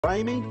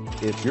Ramey,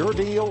 it's your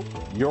deal,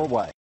 your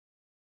way.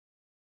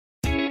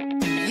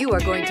 You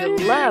are going to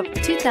love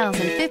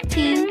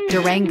 2015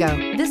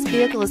 Durango. This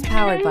vehicle is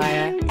powered by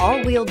a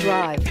all-wheel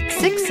drive,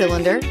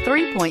 6-cylinder,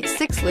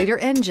 3.6-liter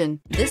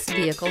engine. This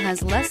vehicle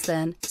has less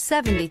than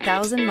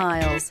 70,000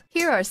 miles.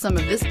 Here are some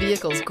of this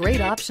vehicle's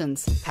great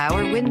options: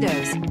 power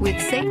windows with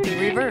safety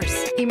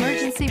reverse,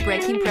 emergency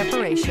braking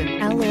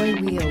preparation,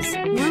 alloy wheels,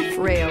 roof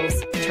rails,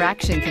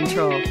 traction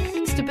control,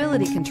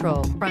 stability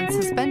control, front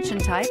suspension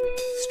type,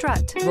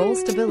 strut, roll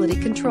stability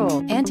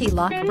control,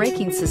 anti-lock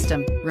braking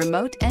system,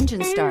 remote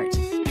engine start.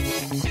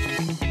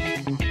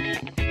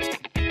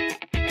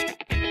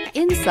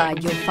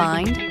 Inside you'll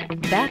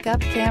find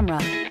backup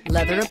camera,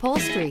 leather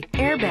upholstery,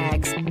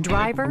 airbags,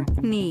 driver,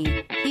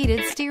 knee,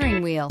 heated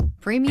steering wheel,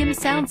 premium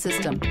sound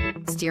system,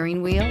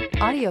 steering wheel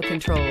audio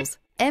controls,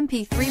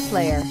 MP3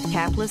 player,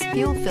 capless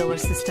fuel filler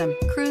system,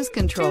 cruise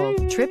control,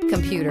 trip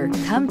computer.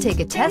 Come take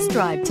a test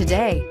drive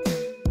today.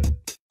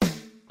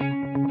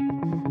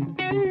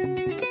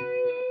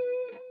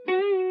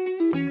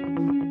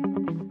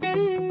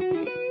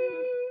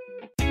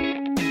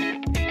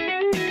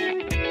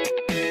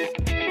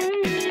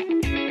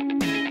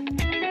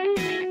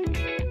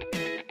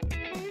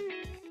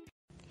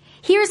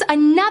 Here's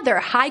another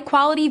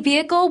high-quality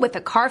vehicle with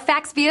a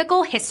Carfax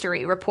Vehicle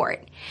History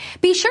Report.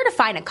 Be sure to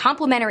find a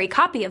complimentary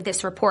copy of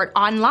this report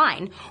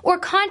online or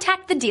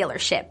contact the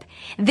dealership.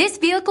 This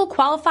vehicle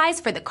qualifies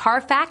for the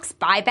Carfax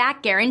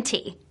Buyback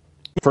Guarantee.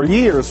 For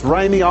years,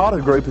 Ramey Auto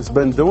Group has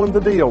been doing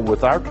the deal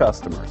with our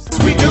customers.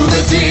 We do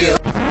the deal.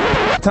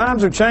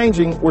 Times are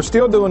changing. We're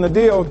still doing the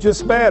deal,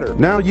 just better.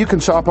 Now you can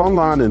shop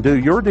online and do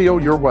your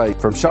deal your way,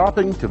 from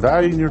shopping to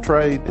valuing your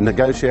trade and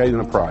negotiating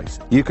a price.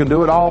 You can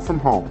do it all from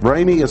home.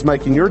 Ramey is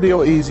making your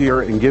deal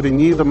easier and giving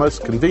you the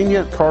most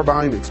convenient car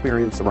buying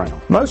experience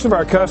around. Most of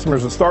our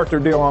customers that start their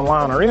deal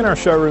online are in our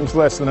showrooms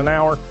less than an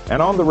hour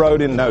and on the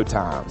road in no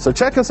time. So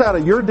check us out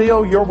at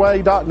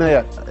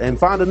yourdealyourway.net and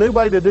find a new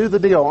way to do the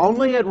deal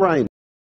only at Ramey.